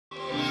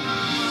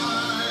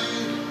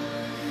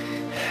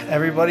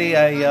Everybody,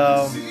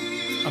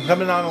 I'm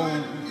coming on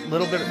a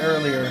little bit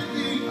earlier.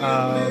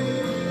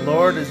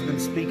 Lord has been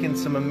speaking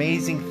some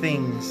amazing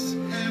things,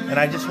 and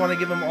I just want to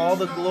give him all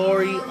the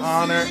glory,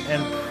 honor,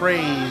 and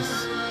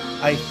praise.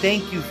 I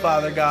thank you,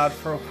 Father God,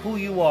 for who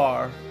you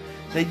are,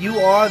 that you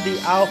are the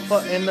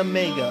Alpha and the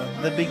Omega,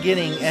 the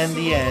beginning and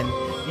the end.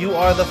 You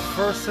are the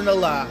first and the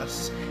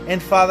last.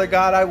 And Father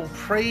God, I will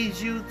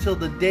praise you till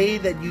the day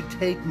that you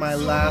take my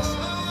last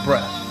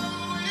breath.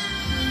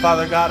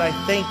 Father God, I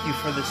thank you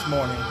for this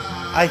morning.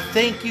 I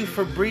thank you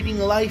for breathing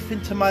life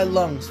into my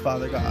lungs,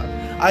 Father God.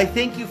 I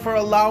thank you for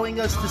allowing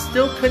us to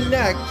still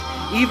connect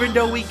even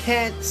though we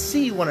can't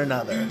see one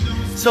another.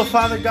 So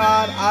Father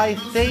God, I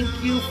thank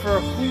you for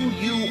who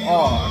you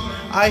are.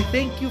 I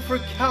thank you for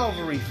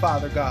Calvary,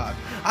 Father God.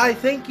 I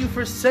thank you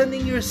for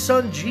sending your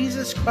Son,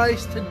 Jesus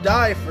Christ, to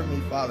die for me,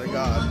 Father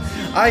God.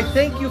 I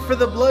thank you for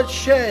the blood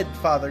shed,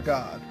 Father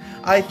God.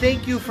 I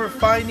thank you for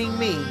finding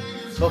me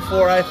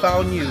before I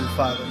found you,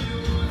 Father.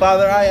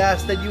 Father, I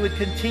ask that you would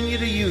continue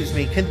to use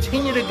me,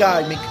 continue to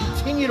guide me,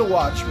 continue to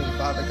watch me,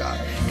 Father God.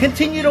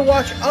 Continue to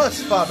watch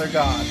us, Father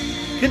God.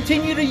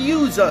 Continue to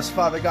use us,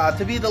 Father God,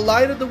 to be the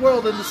light of the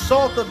world and the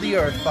salt of the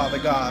earth, Father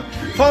God.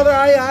 Father,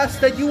 I ask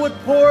that you would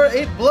pour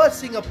a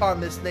blessing upon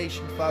this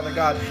nation, Father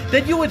God,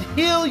 that you would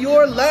heal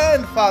your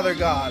land, Father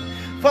God.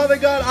 Father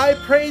God, I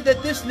pray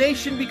that this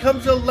nation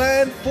becomes a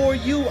land for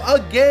you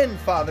again,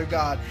 Father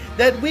God,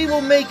 that we will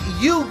make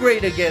you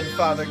great again,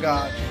 Father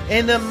God,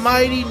 in the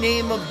mighty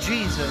name of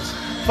Jesus.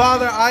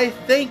 Father, I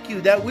thank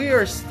you that we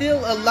are still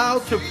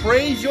allowed to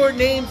praise your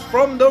name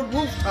from the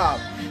rooftop,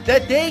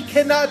 that they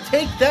cannot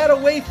take that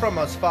away from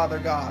us, Father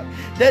God,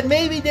 that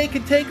maybe they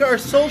can take our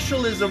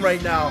socialism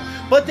right now,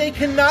 but they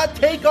cannot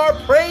take our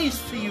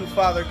praise to you,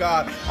 Father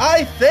God.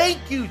 I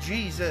thank you,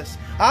 Jesus.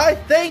 I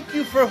thank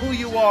you for who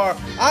you are.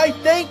 I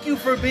thank you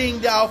for being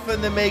the Alpha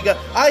and the Omega.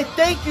 I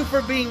thank you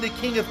for being the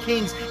King of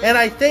Kings. And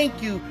I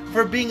thank you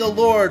for being a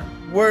Lord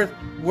worth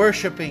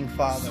worshiping,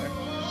 Father.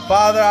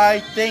 Father,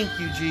 I thank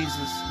you,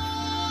 Jesus.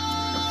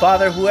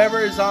 Father, whoever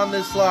is on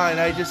this line,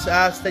 I just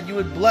ask that you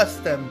would bless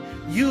them,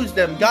 use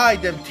them,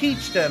 guide them,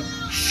 teach them,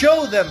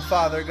 show them,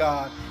 Father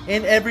God,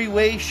 in every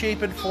way,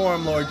 shape, and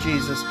form, Lord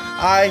Jesus.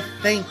 I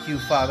thank you,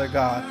 Father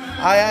God.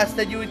 I ask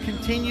that you would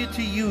continue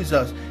to use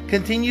us,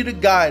 continue to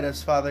guide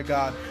us, Father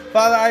God.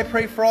 Father, I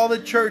pray for all the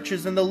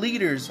churches and the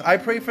leaders. I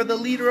pray for the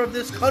leader of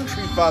this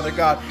country, Father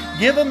God.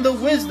 Give them the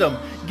wisdom.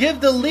 Give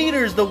the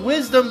leaders the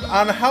wisdom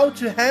on how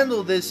to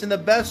handle this in the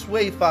best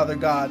way, Father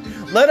God.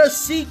 Let us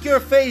seek your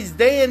face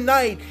day and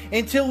night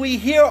until we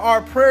hear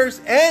our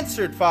prayers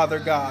answered, Father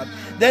God.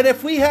 That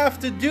if we have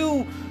to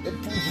do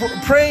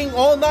praying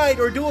all night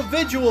or do a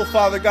vigil,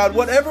 Father God,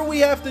 whatever we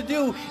have to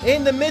do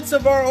in the midst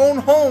of our own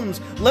homes,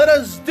 let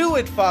us do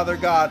it, Father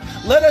God.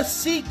 Let us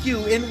seek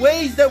you in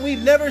ways that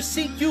we've never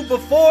seeked you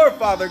before,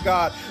 Father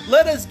God.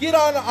 Let us get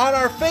on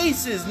our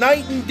faces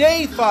night and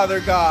day, Father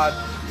God.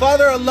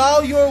 Father, allow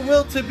your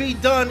will to be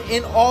done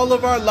in all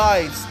of our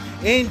lives.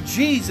 In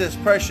Jesus'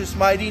 precious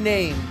mighty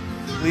name,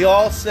 we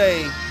all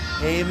say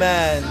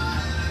amen.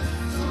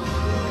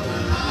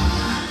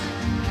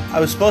 I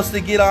was supposed to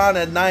get on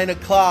at 9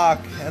 o'clock,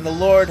 and the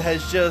Lord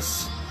has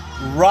just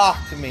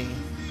rocked me.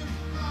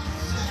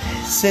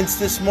 Since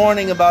this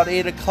morning about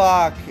 8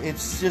 o'clock,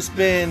 it's just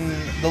been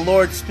the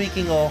Lord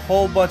speaking a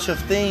whole bunch of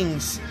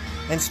things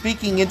and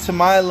speaking into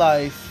my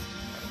life.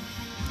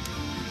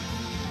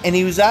 And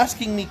he was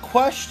asking me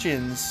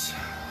questions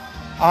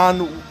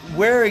on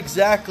where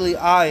exactly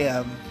I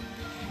am.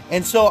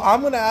 And so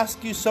I'm going to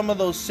ask you some of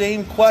those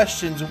same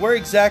questions. Where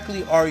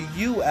exactly are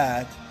you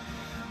at?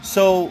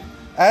 So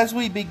as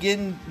we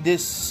begin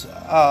this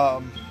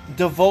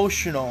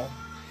devotional,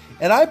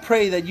 and I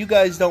pray that you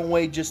guys don't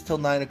wait just till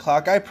 9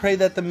 o'clock. I pray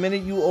that the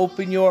minute you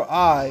open your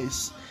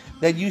eyes,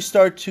 that you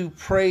start to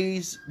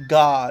praise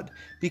God,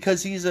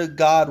 because he's a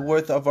God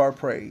worth of our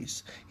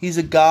praise. He's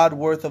a God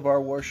worth of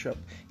our worship.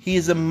 He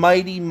is a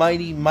mighty,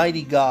 mighty,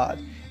 mighty God,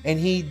 and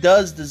he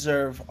does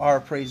deserve our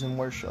praise and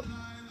worship.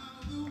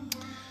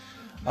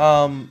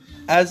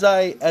 As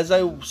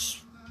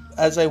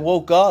I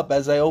woke up,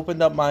 as I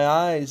opened up my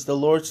eyes, the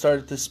Lord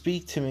started to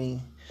speak to me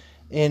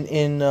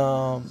in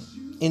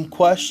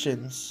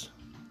questions.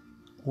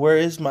 Where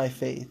is my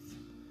faith?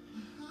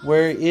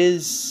 Where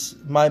is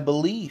my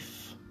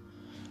belief?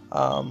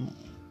 Am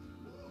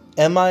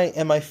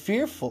I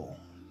fearful?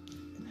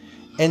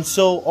 And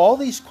so all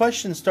these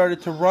questions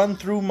started to run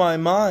through my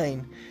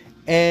mind,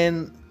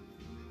 and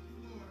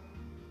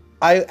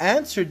I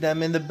answered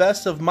them in the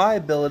best of my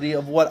ability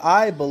of what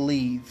I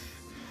believe.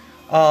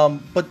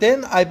 But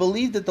then I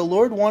believe that the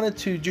Lord wanted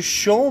to just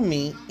show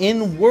me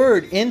in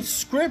word, in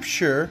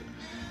scripture,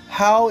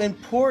 how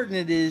important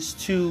it is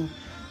to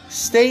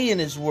stay in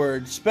his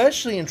word,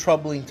 especially in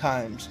troubling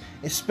times,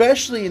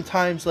 especially in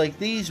times like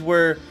these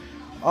where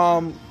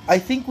I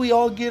think we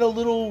all get a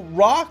little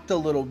rocked a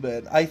little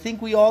bit. I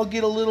think we all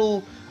get a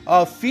little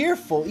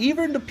fearful.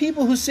 Even the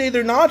people who say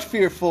they're not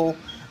fearful,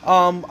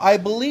 I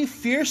believe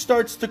fear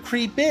starts to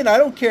creep in. I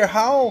don't care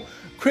how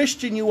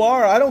Christian you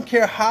are. I don't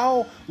care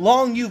how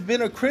long you've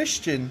been a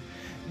Christian.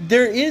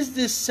 there is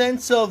this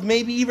sense of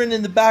maybe even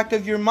in the back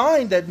of your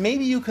mind that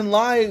maybe you can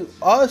lie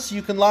us,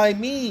 you can lie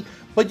me,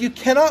 but you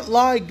cannot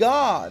lie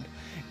God.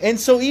 And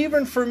so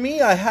even for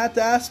me, I had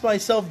to ask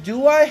myself,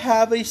 do I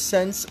have a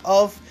sense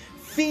of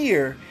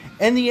fear?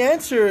 And the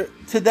answer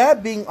to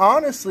that being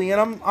honestly,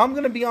 and I'm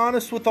going to be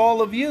honest with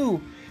all of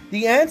you,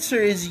 the answer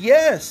is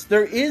yes,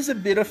 there is a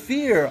bit of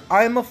fear.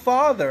 I'm a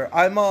father.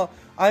 I'm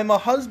a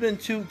husband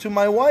to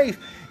my wife.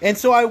 And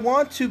so I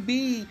want to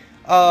be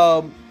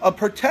a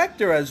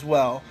protector as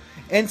well.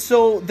 And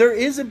so there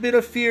is a bit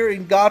of fear,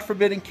 and God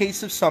forbid, in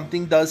case if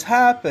something does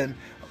happen.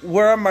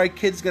 Where are my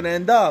kids going to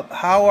end up?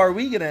 How are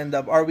we going to end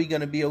up? Are we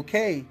going to be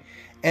okay?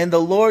 And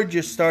the Lord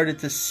just started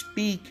to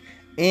speak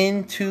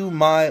into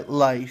my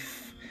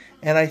life.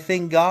 And I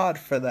thank God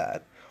for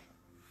that.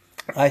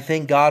 I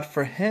thank God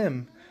for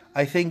Him.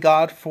 I thank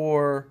God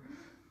for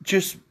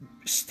just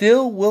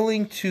still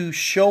willing to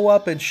show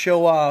up and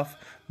show off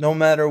no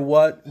matter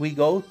what we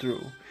go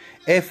through.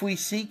 If we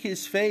seek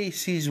His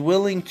face, He's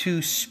willing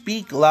to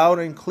speak loud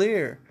and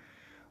clear.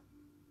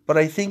 But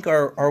I think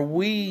are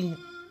we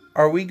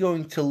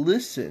going to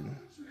listen?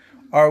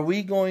 Are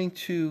we going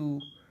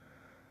to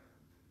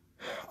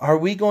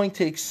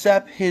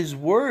accept His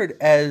word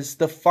as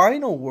the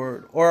final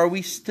word, or are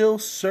we still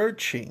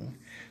searching?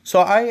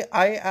 So I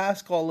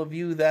ask all of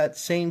you that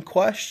same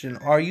question.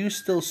 Are you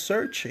still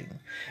searching?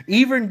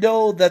 Even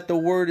though that the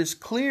word is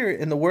clear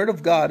and the word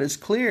of God is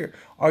clear,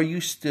 are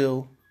you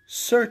still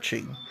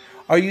searching?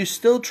 Are you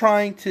still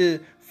trying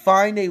to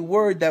find a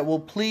word that will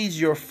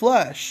please your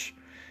flesh?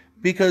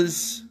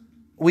 Because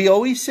we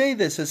always say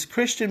this as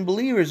Christian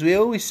believers. We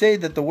always say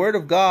that the Word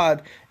of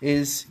God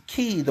is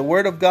key. The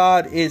Word of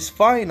God is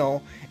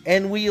final.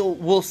 And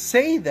we'll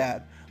say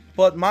that.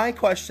 But my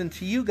question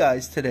to you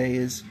guys today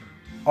is,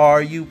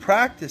 are you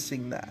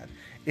practicing that?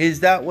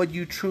 Is that what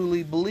you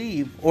truly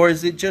believe? Or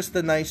is it just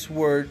a nice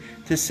word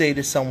to say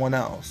to someone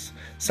else?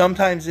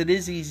 Sometimes it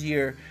is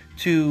easier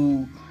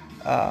to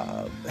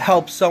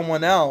help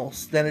someone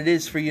else than it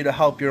is for you to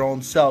help your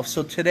own self.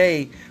 So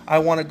today, I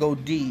want to go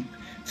deep.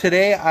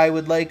 Today, I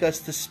would like us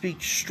to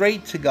speak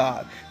straight to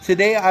God.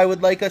 Today, I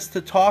would like us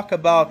to talk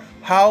about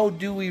how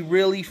do we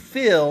really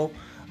feel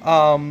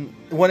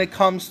when it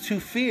comes to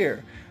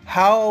fear.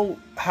 How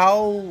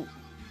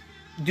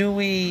do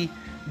we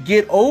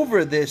get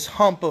over this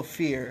hump of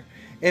fear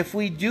if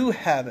we do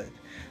have it?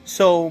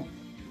 So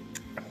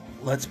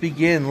let's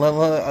begin.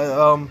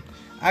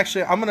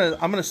 Actually, I'm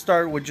gonna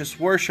start with just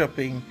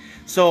worshiping.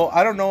 So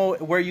I don't know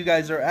where you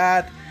guys are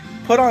at.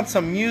 Put on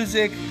some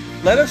music.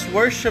 Let us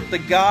worship the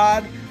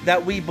God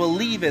that we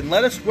believe in.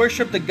 Let us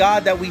worship the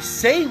God that we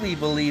say we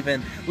believe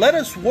in. Let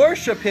us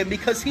worship Him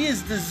because He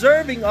is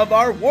deserving of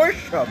our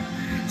worship.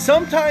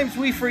 Sometimes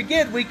we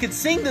forget we could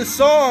sing the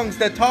songs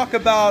that talk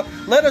about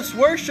let us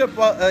worship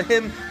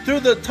Him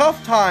through the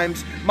tough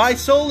times. My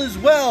soul is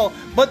well.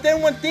 But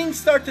then when things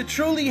start to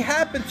truly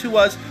happen to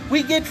us,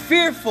 we get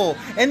fearful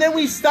and then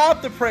we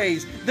stop the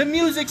praise. The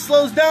music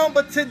slows down.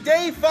 But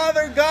today,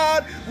 Father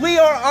God, we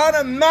are on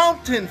a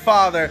mountain,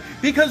 Father,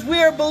 because we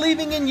are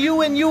believing in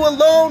You and You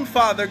alone,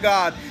 Father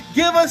God.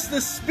 Give us the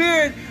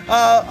spirit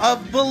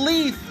of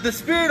belief, the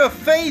spirit of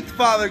faith,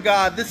 Father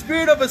God, the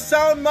spirit of a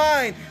sound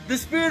mind, the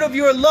spirit of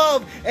Your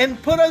love, and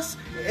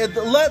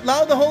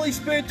allow the Holy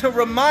Spirit to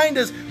remind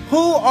us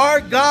who our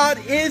God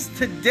is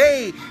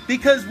today,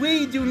 because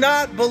we do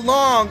not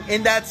belong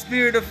in that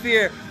spirit of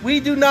fear. We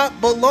do not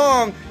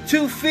belong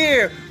to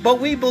fear, but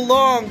we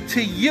belong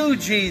to You,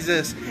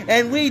 Jesus,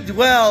 and we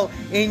dwell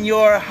in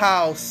Your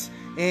house.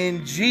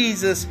 In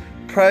Jesus'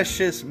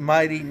 precious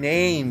mighty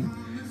name.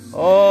 We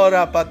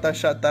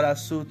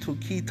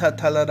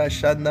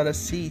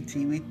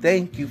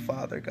thank You,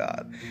 Father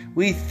God.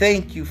 We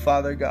thank You,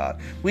 Father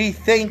God. We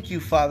thank You,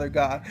 Father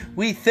God.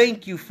 We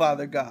thank You,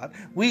 Father God.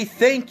 We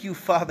thank You,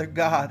 Father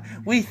God.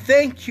 We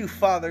thank You,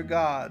 Father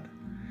God.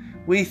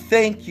 We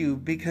thank You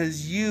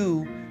because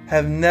You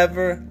have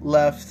never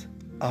left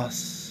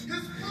us.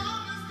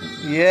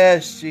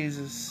 Yes,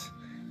 Jesus.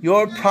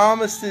 Your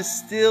promises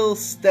still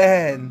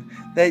stand,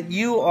 that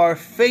You are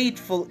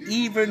faithful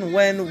even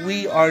when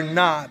we are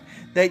not,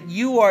 that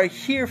You are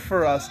here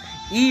for us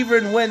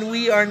even when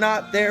we are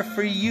not there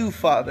for You,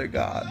 Father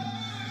God.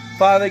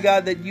 Father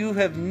God, that You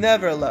have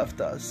never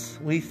left us.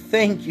 We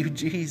thank You,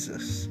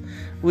 Jesus.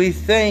 We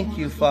thank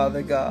You,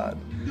 Father God.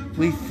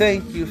 We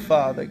thank You,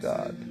 Father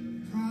God.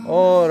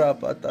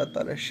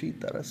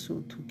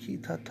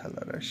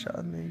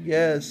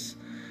 Yes,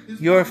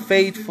 Your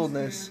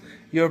faithfulness,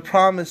 Your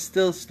promise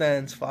still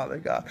stands, Father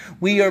God.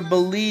 We are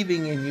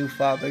believing in You,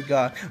 Father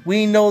God.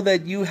 We know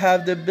that You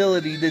have the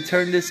ability to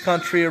turn this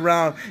country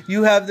around.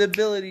 You have the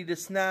ability to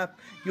snap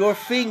Your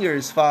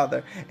fingers,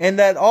 Father, and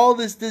that all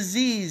this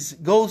disease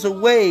goes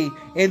away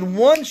in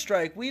one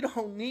strike. We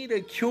don't need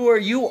a cure.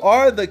 You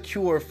are the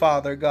cure,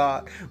 Father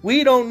God.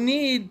 We don't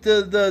need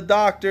the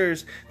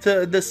doctors,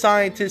 the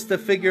scientists to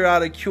figure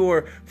out a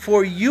cure,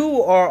 for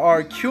You are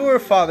our cure,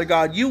 Father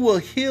God. You will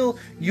heal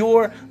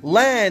Your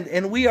land,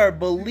 and we are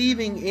believing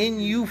believing in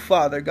you,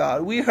 Father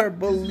God. We are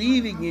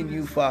believing in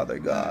you, Father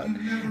God.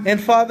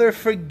 And Father,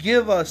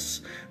 forgive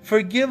us.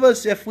 Forgive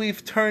us if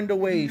we've turned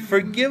away.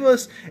 Forgive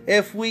us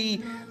if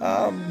we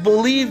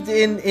believed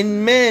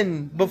in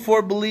men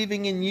before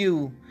believing in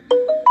you.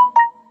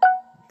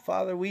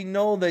 Father, we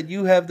know that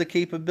you have the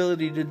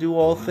capability to do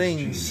all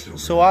things.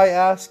 So I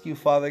ask you,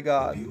 Father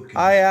God,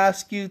 I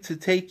ask you to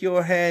take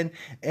your hand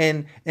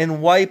and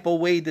wipe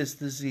away this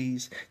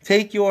disease.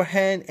 Take your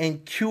hand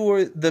and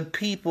cure the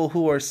people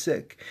who are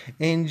sick.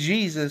 In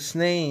Jesus'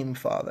 name,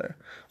 Father.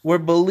 We're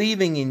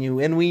believing in you,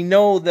 and we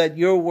know that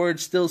your word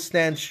still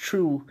stands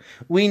true.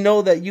 We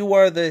know that you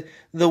are the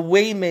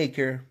way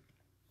maker,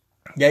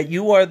 that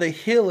you are the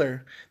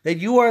healer, that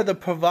you are the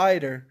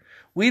provider.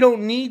 We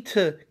don't need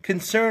to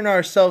concern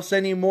ourselves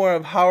anymore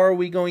of how are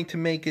we going to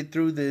make it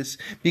through this,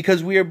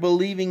 because we are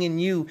believing in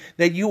you,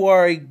 that you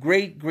are a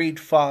great, great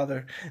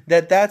Father,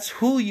 that's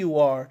who you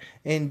are.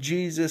 In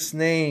Jesus'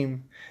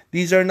 name.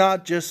 These are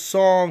not just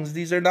songs.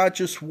 These are not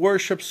just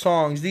worship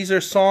songs. These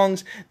are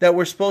songs that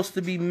were supposed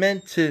to be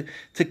meant to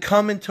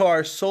come into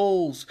our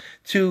souls,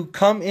 to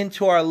come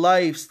into our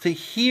lives, to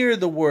hear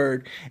the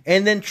word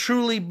and then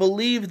truly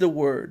believe the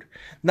word.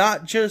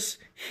 Not just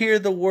hear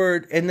the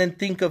word and then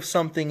think of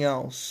something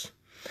else.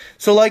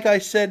 So like I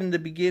said in the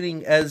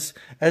beginning, as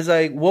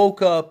I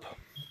woke up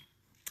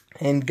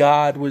and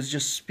God was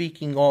just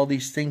speaking all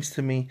these things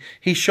to me,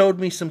 He showed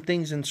me some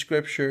things in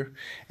Scripture.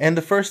 And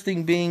the first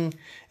thing being,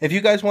 if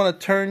you guys want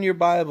to turn your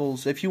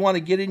Bibles, if you want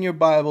to get in your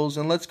Bibles,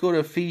 and let's go to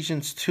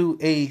Ephesians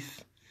 2:8.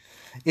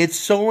 It's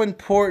so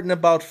important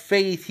about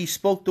faith. He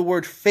spoke the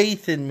word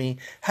faith in me.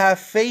 Have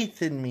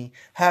faith in me.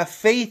 Have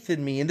faith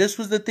in me. And this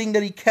was the thing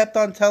that He kept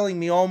on telling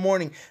me all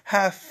morning.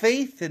 Have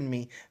faith in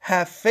me.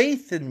 Have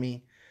faith in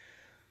me.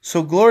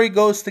 So glory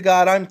goes to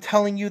God. I'm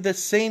telling you the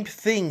same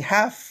thing.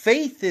 Have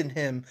faith in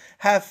Him.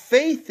 Have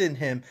faith in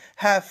Him.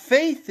 Have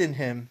faith in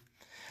Him.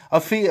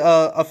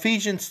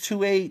 Ephesians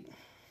 2:8.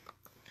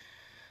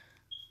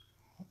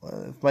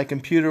 If my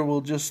computer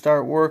will just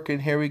start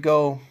working. Here we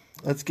go.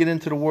 Let's get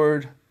into the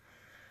word.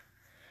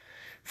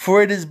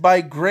 For it is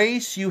by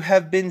grace you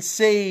have been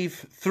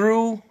saved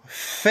through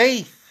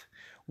faith.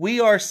 We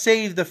are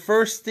saved. The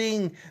first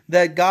thing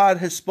that God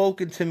has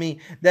spoken to me,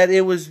 that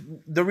it was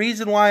the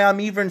reason why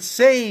I'm even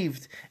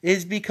saved,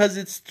 is because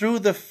it's through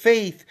the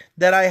faith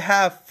that I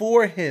have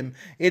for Him.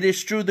 It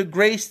is through the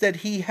grace that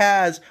He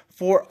has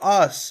for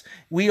us.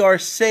 We are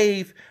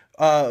saved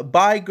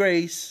by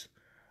grace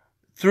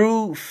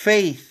through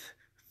faith.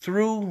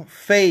 Through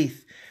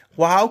faith.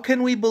 Well, how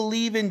can we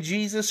believe in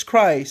Jesus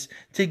Christ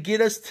to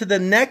get us to the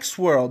next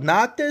world,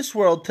 not this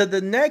world, to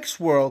the next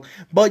world,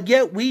 but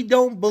yet we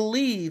don't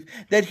believe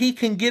that He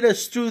can get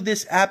us through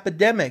this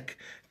epidemic?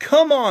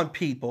 Come on,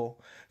 people.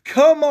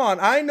 Come on.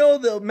 I know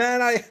that,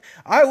 man,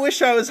 I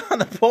wish I was on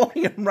the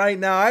podium right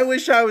now. I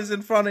wish I was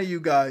in front of you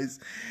guys.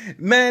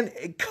 Man,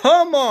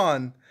 come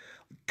on.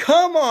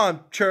 Come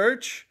on,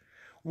 church.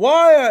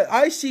 Why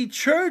I see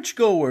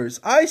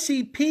churchgoers, I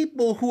see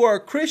people who are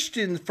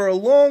Christians for a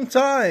long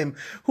time,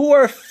 who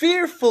are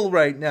fearful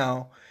right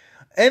now.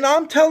 And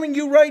I'm telling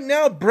you right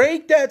now,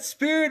 break that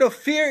spirit of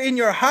fear in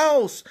your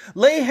house.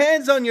 Lay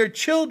hands on your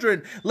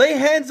children. Lay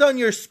hands on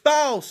your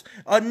spouse.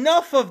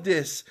 Enough of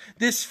this.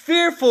 This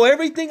fearful,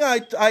 everything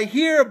I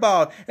hear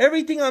about,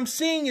 everything I'm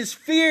seeing is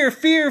fear,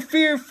 fear,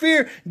 fear,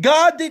 fear.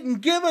 God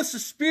didn't give us a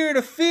spirit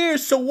of fear.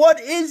 So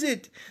what is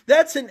it?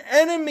 That's an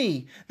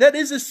enemy. That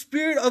is a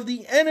spirit of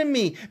the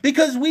enemy.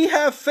 Because we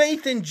have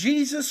faith in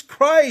Jesus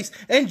Christ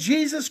and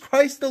Jesus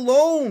Christ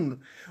alone.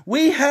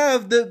 We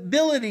have the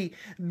ability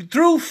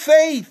through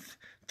faith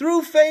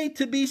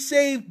to be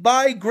saved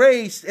by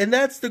grace. And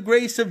that's the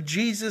grace of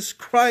Jesus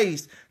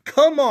Christ.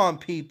 Come on,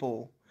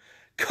 people.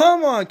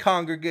 Come on,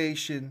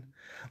 congregation.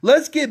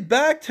 Let's get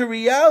back to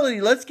reality.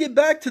 Let's get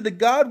back to the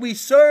God we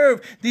serve.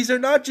 These are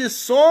not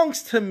just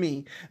songs to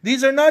me.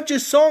 These are not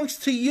just songs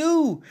to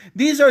you.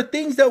 These are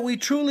things that we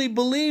truly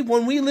believe.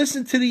 When we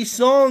listen to these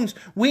songs,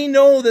 we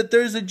know that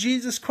there's a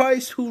Jesus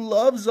Christ who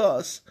loves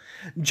us.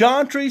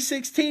 John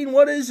 3:16,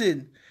 what is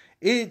it?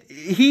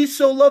 He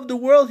so loved the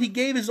world, He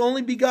gave His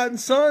only begotten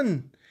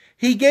Son.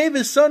 He gave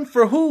His Son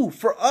for who?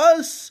 For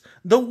us.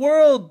 The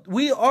world.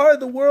 We are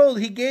the world.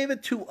 He gave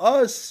it to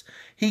us.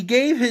 He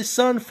gave His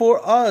Son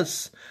for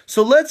us.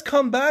 So let's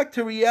come back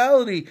to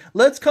reality.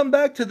 Let's come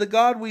back to the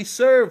God we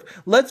serve.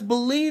 Let's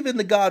believe in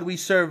the God we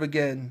serve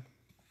again.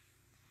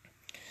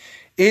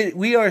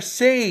 We are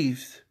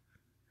saved.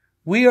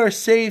 We are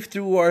saved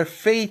through our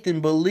faith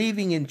in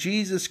believing in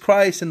Jesus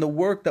Christ and the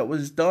work that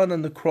was done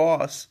on the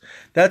cross.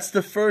 That's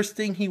the first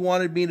thing He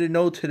wanted me to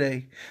know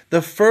today.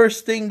 The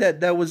first thing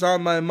that was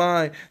on my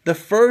mind. The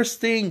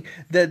first thing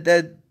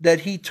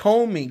that He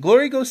told me.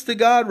 Glory goes to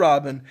God,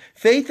 Robin.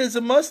 Faith as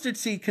a mustard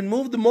seed can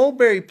move the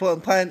mulberry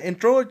plant and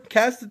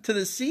cast it to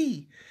the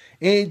sea.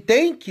 And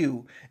thank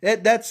you.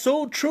 That's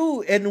so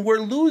true. And we're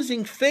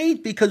losing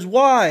faith because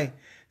why?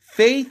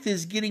 Faith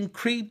is getting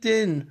creeped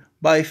in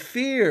by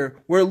fear.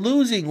 We're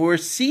losing, we're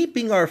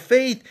seeping our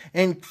faith,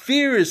 and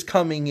fear is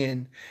coming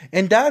in.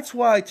 And that's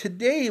why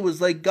today it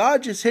was like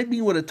God just hit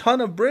me with a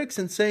ton of bricks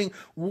and saying,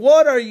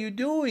 what are you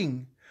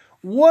doing?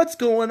 What's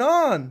going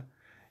on?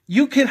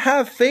 You can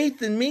have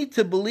faith in me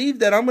to believe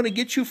that I'm going to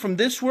get you from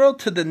this world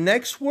to the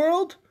next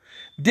world,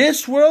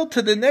 this world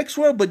to the next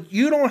world, but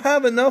you don't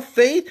have enough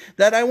faith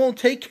that I won't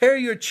take care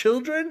of your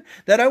children,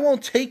 that I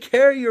won't take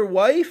care of your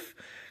wife.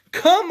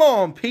 Come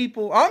on,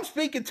 people. I'm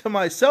speaking to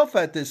myself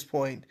at this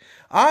point.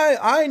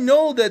 I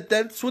know that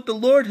that's what the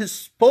Lord has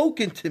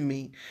spoken to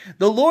me.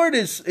 The Lord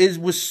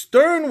was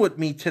stern with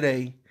me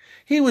today.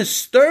 He was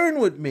stern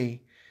with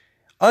me.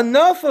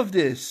 Enough of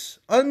this.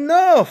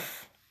 Enough.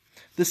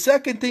 The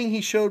second thing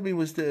he showed me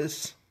was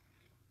this.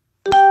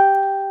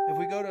 If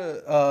we go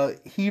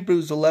to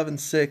Hebrews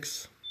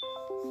 11:6,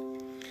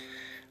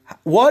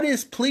 what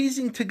is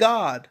pleasing to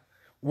God?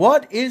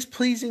 What is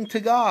pleasing to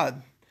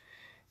God?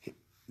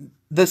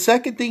 The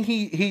second thing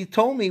he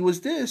told me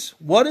was this.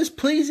 What is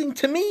pleasing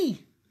to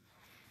me?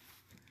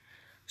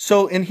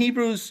 So in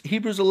Hebrews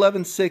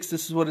 11:6,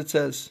 this is what it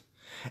says.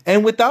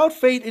 And without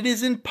faith, it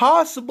is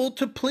impossible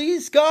to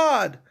please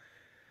God.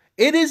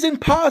 It is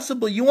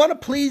impossible. You want to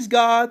please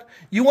God?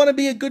 You want to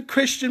be a good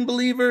Christian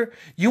believer?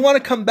 You want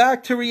to come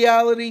back to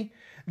reality?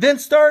 Then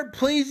start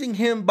pleasing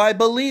Him by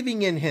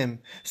believing in Him.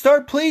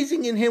 Start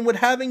pleasing in Him with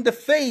having the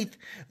faith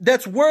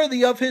that's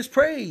worthy of His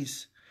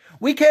praise.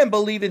 We can't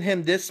believe in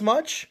Him this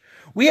much.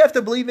 We have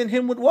to believe in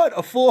Him with what?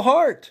 A full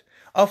heart.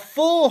 A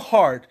full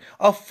heart,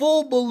 a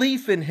full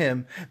belief in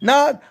Him.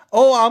 Not,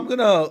 oh, I'm going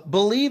to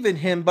believe in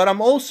Him, but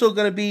I'm also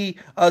going to be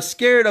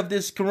scared of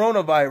this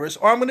coronavirus,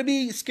 or I'm going to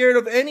be scared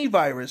of any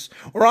virus,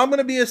 or I'm going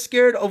to be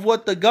scared of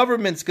what the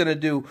government's going to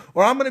do,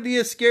 or I'm going to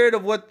be scared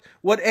of what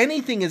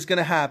anything is going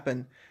to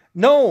happen.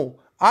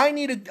 No,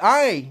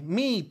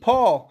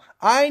 Paul,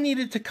 I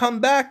needed to come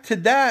back to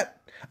that.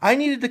 I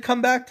needed to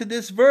come back to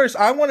this verse.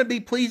 I want to be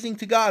pleasing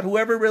to God.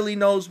 Whoever really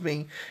knows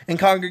me in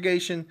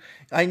congregation,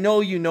 I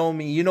know you know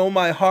me. You know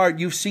my heart.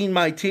 You've seen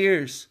my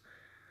tears.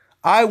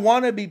 I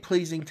want to be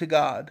pleasing to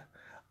God.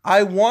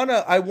 I want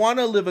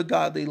to live a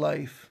godly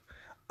life.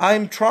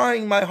 I'm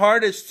trying my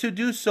hardest to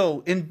do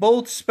so in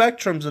both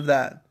spectrums of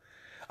that.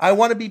 I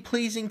want to be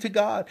pleasing to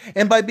God.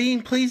 And by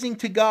being pleasing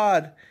to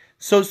God,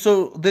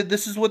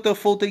 this is what the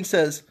full thing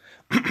says.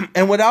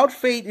 And without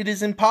faith, it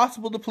is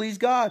impossible to please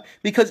God,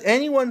 because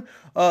anyone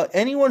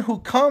who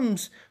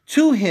comes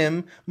to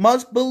Him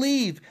must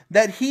believe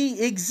that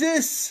He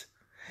exists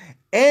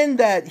and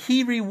that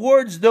He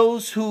rewards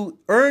those who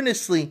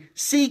earnestly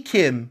seek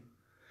Him.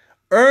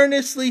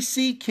 Earnestly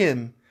seek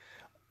Him.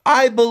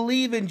 I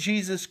believe in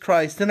Jesus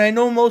Christ, and I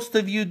know most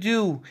of you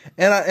do,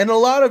 and a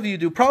lot of you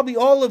do, probably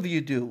all of you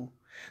do.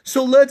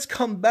 So let's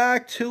come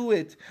back to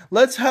it.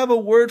 Let's have a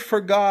word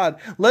for God.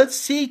 Let's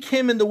seek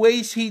Him in the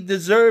ways He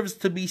deserves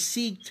to be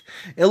sought.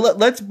 And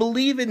let's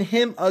believe in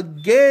Him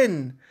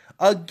again.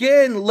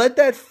 Again, let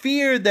that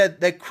fear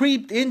that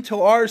creeped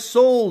into our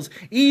souls,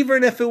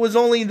 even if it was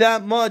only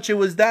that much, it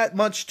was that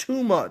much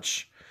too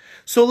much.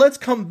 So let's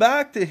come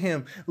back to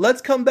Him.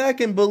 Let's come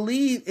back and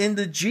believe in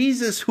the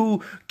Jesus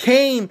who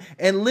came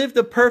and lived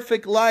a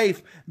perfect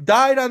life,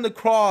 died on the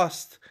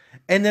cross,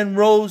 and then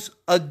rose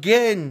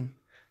again.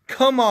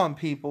 Come on,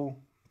 people.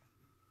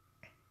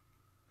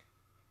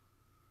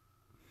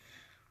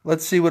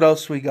 Let's see what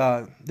else we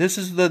got. This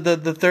is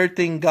the third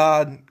thing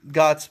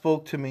God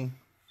spoke to me.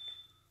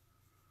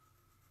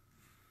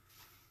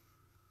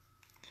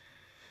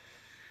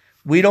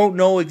 We don't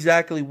know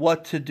exactly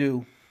what to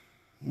do,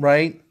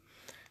 right?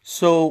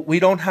 So we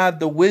don't have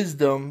the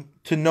wisdom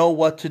to know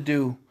what to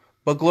do.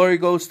 But glory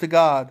goes to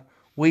God.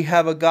 We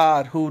have a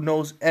God who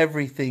knows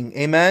everything.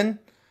 Amen?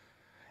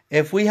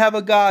 If we have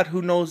a God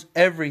who knows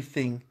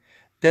everything,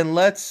 then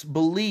let's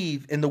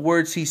believe in the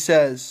words He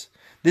says.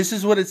 This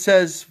is what it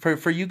says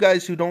for you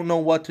guys who don't know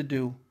what to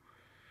do.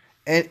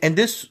 And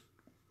this,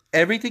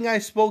 everything I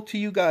spoke to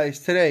you guys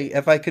today,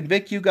 if I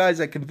convict you guys,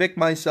 I convict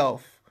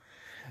myself.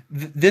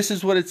 This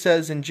is what it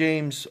says in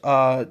James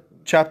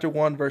chapter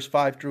 1, verse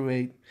 5 through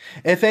 8.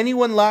 If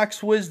anyone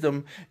lacks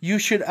wisdom, you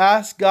should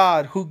ask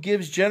God, who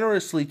gives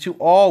generously to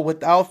all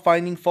without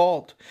finding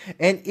fault,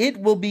 and it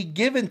will be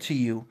given to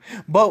you.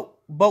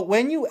 But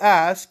when you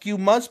ask, you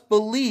must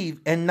believe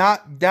and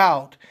not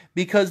doubt,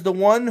 because the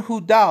one who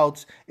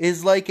doubts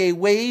is like a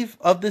wave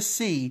of the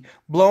sea,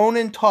 blown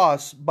and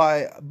tossed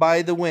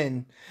by the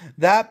wind.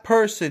 That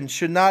person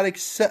should not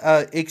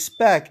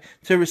expect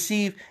to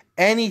receive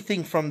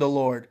anything from the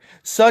Lord.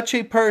 Such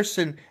a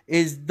person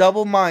is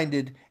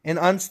double-minded and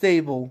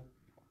unstable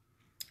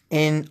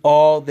in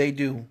all they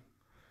do.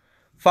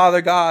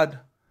 Father God,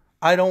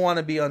 I don't want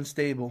to be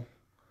unstable.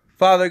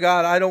 Father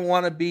God, I don't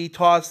want to be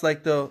tossed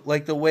like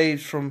the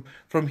waves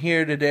from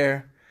here to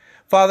there.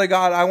 Father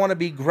God, I want to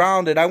be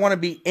grounded. I want to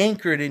be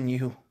anchored in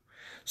you.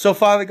 So,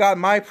 Father God,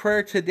 my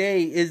prayer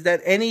today is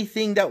that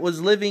anything that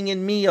was living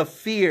in me of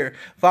fear,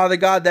 Father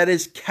God, that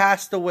is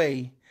cast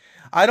away.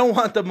 I don't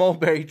want the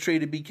mulberry tree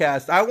to be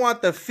cast. I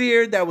want the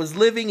fear that was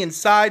living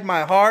inside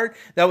my heart,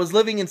 that was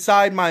living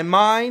inside my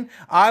mind.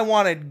 I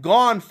want it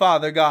gone,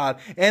 Father God.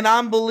 And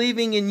I'm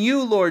believing in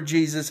you, Lord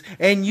Jesus,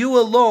 and you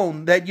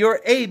alone, that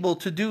you're able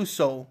to do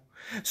so.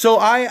 So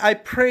I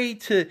pray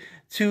to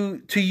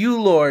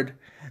you, Lord,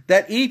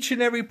 that each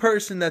and every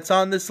person that's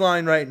on this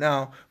line right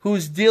now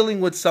who's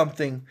dealing with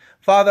something,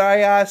 Father, I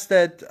ask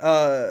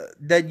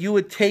that you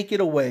would take it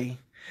away.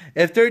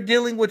 If they're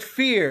dealing with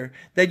fear,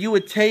 that you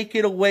would take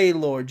it away,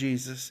 Lord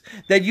Jesus.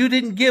 That you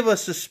didn't give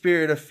us a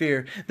spirit of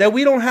fear. That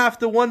we don't have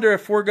to wonder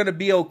if we're going to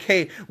be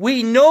okay.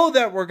 We know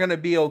that we're going to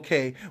be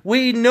okay.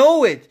 We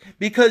know it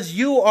because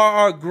you are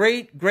our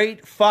great,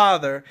 great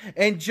Father.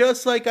 And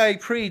just like I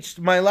preached,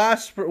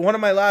 one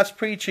of my last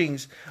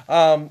preachings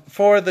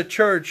for the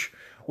church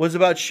was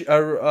about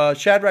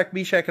Shadrach,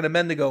 Meshach, and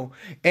Abednego.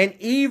 And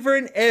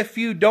even if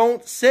you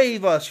don't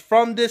save us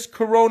from this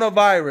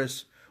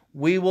coronavirus,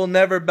 we will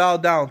never bow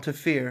down to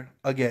fear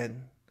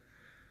again.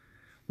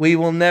 We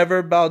will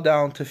never bow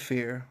down to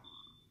fear.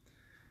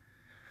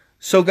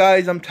 So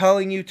guys, I'm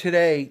telling you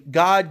today,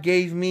 God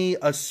gave me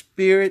a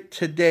spirit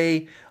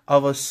today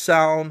of a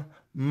sound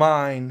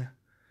mind.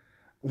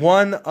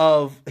 One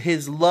of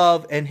His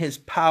love and His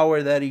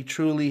power that He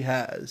truly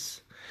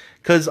has.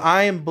 Because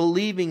I am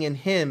believing in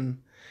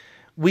Him.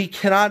 We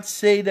cannot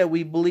say that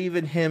we believe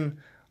in Him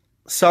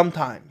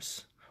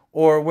sometimes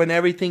or when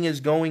everything is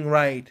going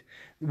right.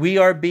 We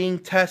are being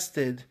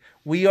tested.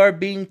 We are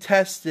being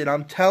tested.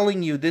 I'm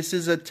telling you, this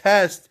is a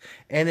test,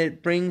 and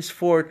it brings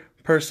forth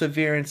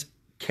perseverance,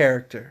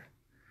 character.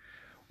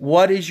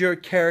 What is your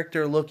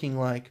character looking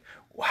like?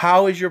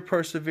 How is your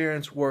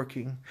perseverance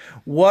working?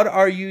 What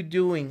are you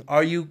doing?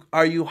 Are you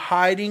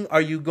hiding? Are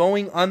you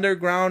going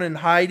underground and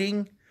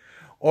hiding?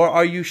 Or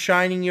are you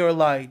shining your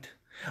light?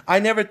 I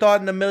never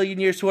thought in a million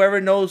years, whoever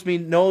knows me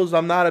knows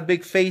I'm not a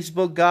big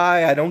Facebook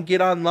guy. I don't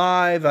get on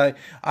live.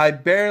 I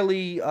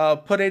barely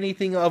put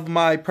anything of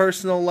my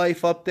personal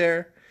life up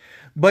there.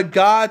 But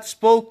God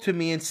spoke to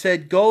me and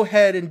said, go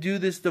ahead and do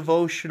this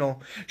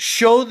devotional.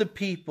 Show the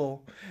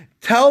people.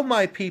 Tell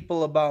my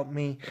people about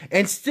me.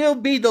 And still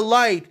be the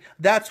light.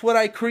 That's what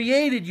I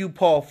created you,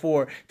 Paul,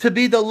 for. To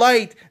be the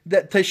light,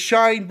 to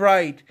shine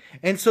bright.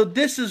 And so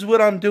this is what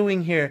I'm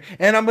doing here.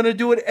 And I'm going to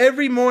do it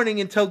every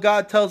morning until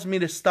God tells me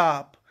to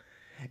stop.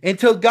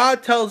 Until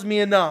God tells me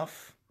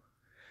enough.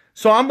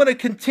 So I'm going to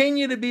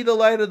continue to be the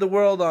light of the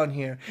world on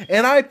here.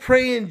 And I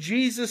pray in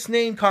Jesus'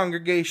 name,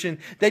 congregation,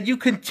 that you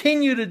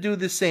continue to do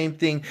the same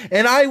thing.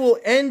 And I will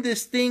end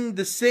this thing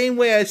the same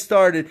way I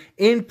started,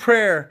 in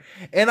prayer.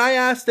 And I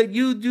ask that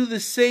you do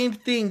the same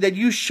thing, that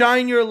you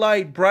shine your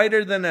light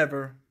brighter than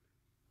ever.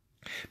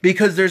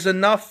 Because there's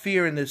enough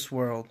fear in this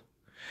world.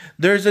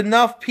 There's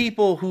enough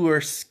people who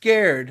are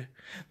scared.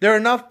 There are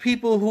enough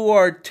people who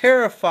are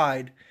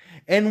terrified.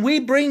 And we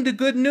bring the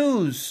good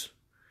news.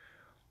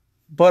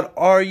 But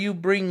are you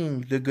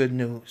bringing the good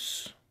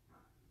news?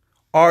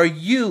 Are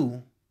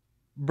you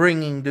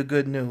bringing the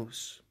good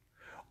news?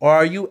 Or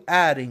are you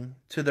adding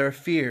to their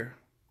fear?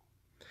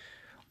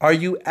 Are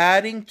you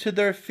adding to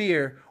their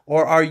fear?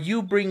 Or are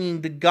you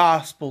bringing the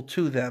gospel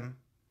to them?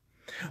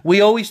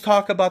 We always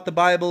talk about the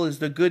Bible as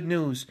the good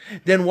news.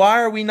 Then why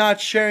are we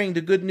not sharing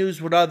the good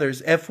news with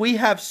others? If we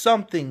have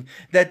something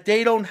that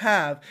they don't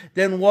have,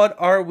 then what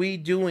are we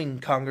doing,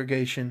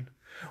 congregation?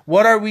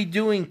 What are we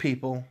doing,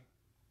 people?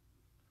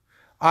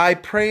 I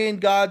pray in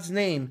God's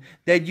name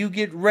that you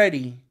get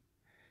ready.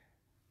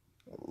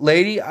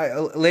 Lady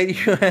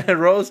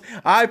Rose,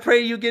 I pray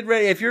you get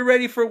ready. If you're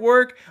ready for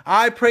work,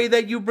 I pray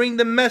that you bring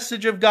the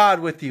message of God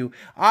with you.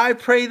 I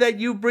pray that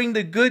you bring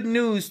the good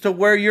news to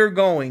where you're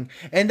going.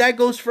 And that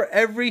goes for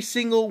every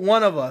single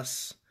one of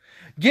us.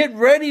 Get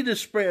ready to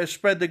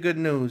spread the good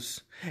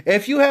news.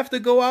 If you have to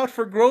go out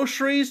for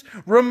groceries,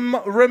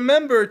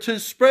 remember to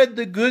spread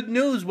the good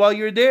news while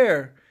you're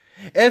there.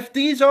 If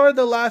these are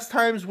the last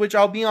times, which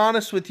I'll be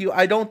honest with you,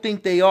 I don't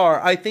think they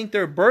are. I think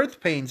they're birth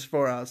pains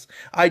for us.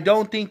 I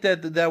don't think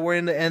that we're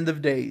in the end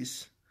of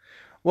days.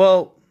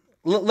 Well,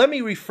 let me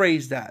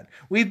rephrase that.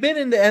 We've been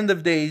in the end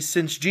of days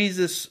since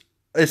Jesus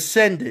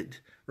ascended,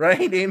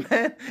 right?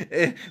 Amen?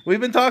 We've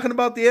been talking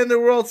about the end of the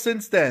world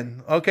since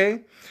then,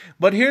 okay?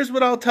 But here's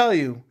what I'll tell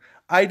you.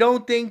 I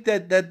don't think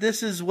that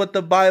this is what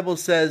the Bible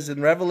says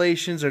in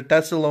Revelations or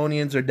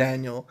Thessalonians or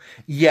Daniel.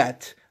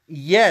 Yet,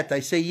 I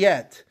say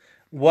yet.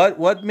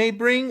 What may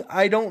bring,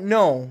 I don't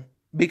know,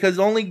 because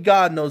only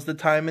God knows the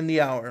time and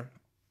the hour.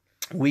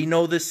 We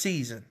know the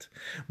season,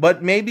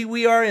 but maybe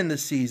we are in the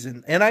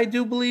season, and I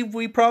do believe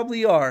we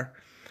probably are,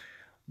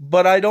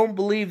 but I don't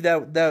believe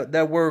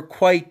that we're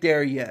quite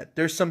there yet.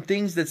 There's some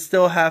things that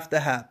still have to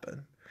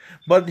happen.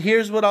 But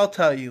here's what I'll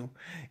tell you.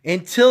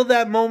 Until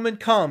that moment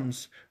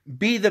comes,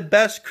 be the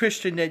best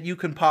Christian that you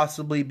can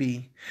possibly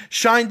be.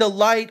 Shine the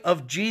light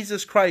of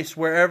Jesus Christ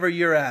wherever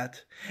you're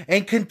at.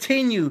 and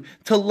continue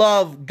to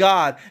love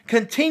God.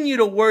 Continue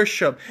to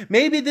worship.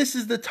 Maybe this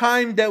is the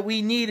time that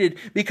we needed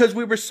because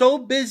we were so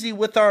busy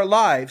with our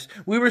lives.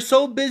 We were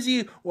so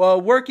busy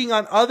working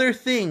on other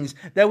things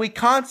that we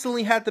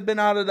constantly had to be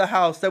out of the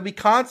house, that we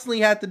constantly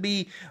had to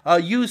be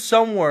used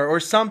somewhere or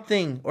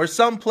something or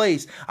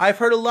someplace. I've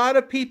heard a lot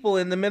of people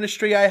in the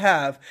ministry I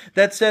have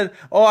that said,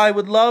 oh, I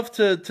would love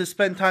to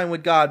spend time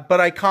with God,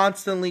 but I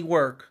constantly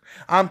work.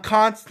 I'm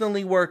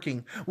constantly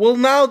working. Well,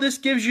 now this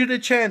gives you the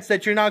chance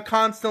that you're not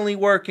constantly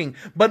working.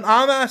 But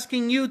I'm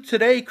asking you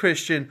today,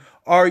 Christian,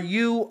 are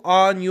you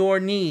on your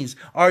knees?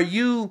 Are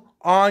you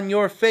on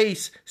your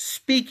face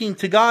speaking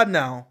to God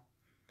now?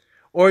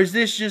 Or is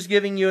this just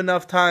giving you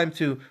enough time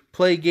to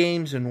play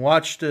games and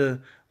watch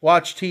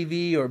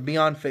TV or be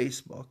on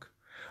Facebook?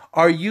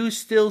 Are you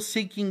still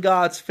seeking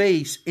God's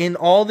face in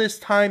all this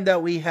time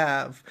that we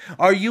have?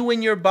 Are you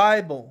in your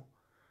Bible?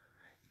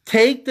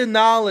 Take the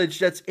knowledge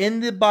that's in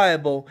the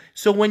Bible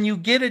so when you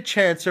get a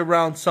chance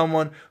around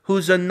someone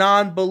who's a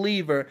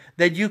non-believer,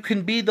 that you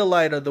can be the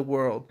light of the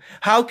world.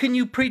 How can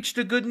you preach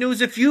the good news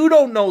if you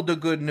don't know the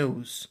good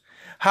news?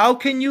 How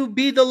can you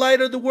be the light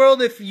of the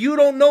world if you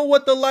don't know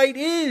what the light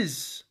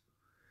is?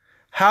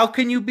 How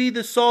can you be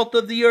the salt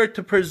of the earth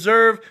to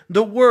preserve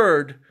the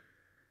word,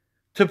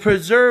 to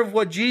preserve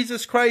what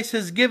Jesus Christ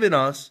has given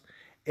us,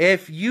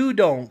 if you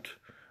don't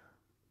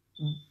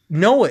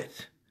know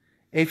it?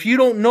 If you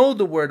don't know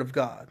the Word of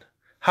God,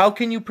 how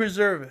can you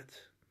preserve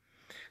it?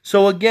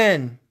 So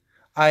again,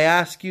 I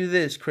ask you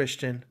this,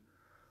 Christian.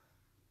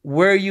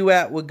 Where are you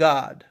at with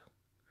God?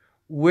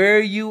 Where are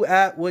you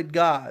at with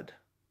God?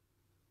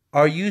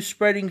 Are you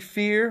spreading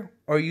fear?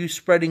 Or are you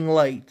spreading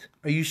light?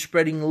 Are you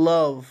spreading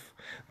love?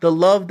 The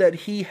love that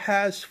He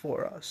has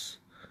for us.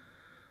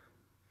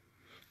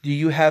 Do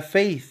you have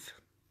faith?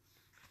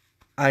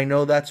 I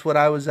know that's what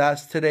I was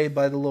asked today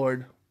by the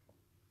Lord.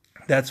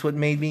 That's what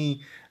made me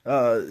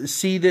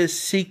see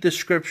this, seek the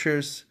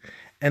scriptures,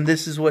 and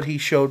this is what He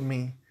showed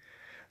me.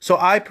 So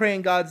I pray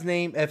in God's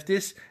name, if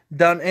this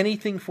done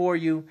anything for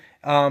you,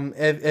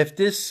 if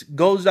this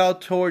goes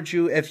out towards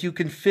you, if you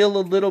can feel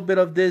a little bit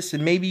of this,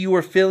 and maybe you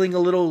are feeling a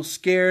little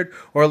scared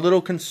or a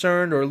little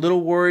concerned or a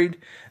little worried,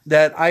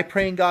 that I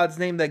pray in God's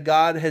name that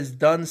God has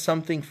done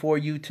something for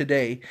you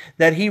today,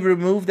 that He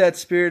removed that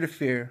spirit of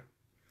fear.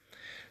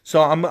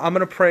 So I'm going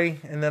to pray,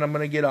 and then I'm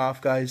going to get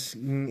off, guys.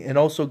 And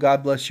also,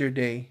 God bless your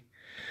day.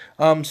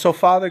 So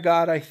Father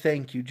God, I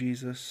thank you,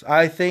 Jesus.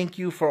 I thank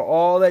you for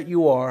all that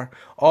you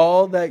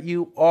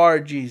are,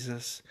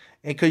 Jesus.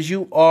 And because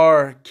you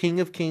are King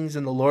of Kings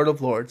and the Lord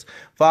of Lords.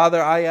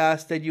 Father, I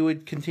ask that you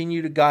would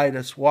continue to guide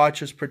us,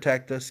 watch us,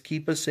 protect us,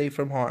 keep us safe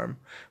from harm.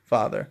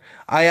 Father,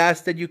 I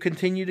ask that you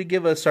continue to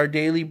give us our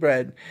daily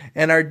bread,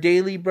 and our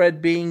daily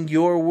bread being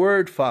your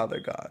word,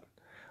 Father God.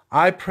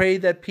 I pray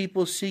that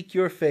people seek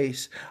your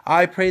face.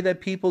 I pray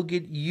that people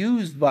get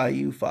used by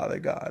you, Father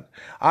God.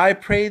 I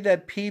pray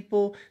that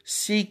people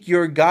seek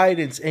your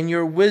guidance and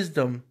your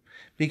wisdom,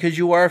 because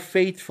you are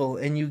faithful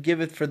and you give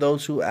it for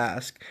those who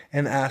ask,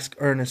 and ask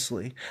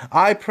earnestly.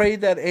 I pray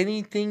that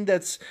anything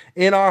that's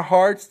in our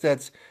hearts,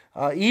 that's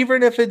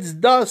even if it's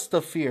dust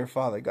of fear,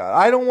 Father God.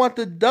 I don't want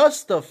the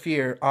dust of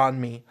fear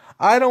on me.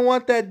 I don't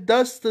want that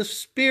dust of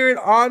spirit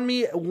on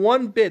me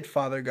one bit,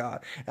 Father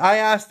God. I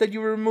ask that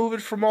you remove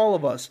it from all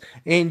of us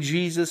in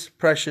Jesus'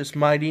 precious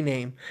mighty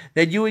name.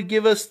 That you would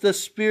give us the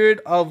spirit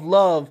of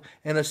love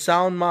and a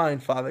sound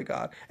mind, Father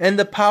God. And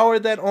the power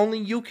that only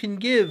you can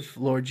give,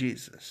 Lord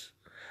Jesus.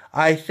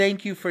 I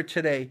thank you for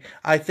today.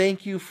 I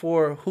thank you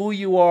for who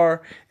you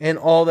are and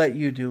all that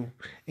you do.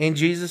 In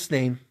Jesus'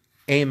 name,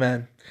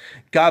 amen.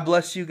 God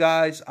bless you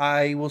guys.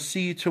 I will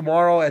see you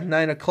tomorrow at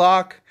 9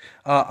 o'clock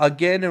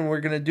again, and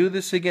we're going to do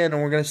this again,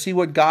 and we're going to see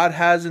what God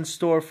has in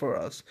store for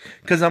us.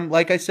 Because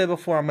like I said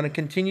before, I'm going to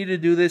continue to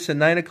do this at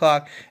 9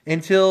 o'clock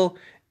until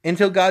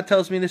God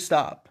tells me to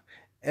stop.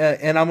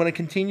 And I'm going to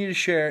continue to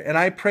share. And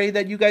I pray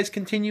that you guys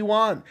continue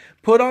on.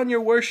 Put on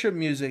your worship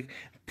music.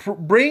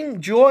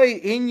 Bring joy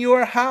in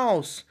your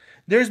house.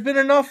 There's been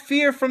enough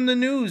fear from the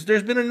news.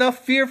 There's been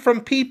enough fear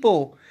from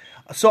people.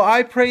 So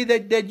I pray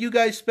that you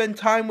guys spend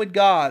time with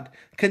God.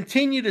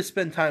 Continue to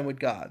spend time with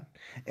God.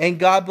 And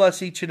God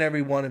bless each and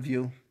every one of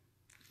you.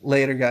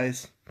 Later,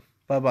 guys.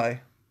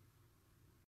 Bye-bye.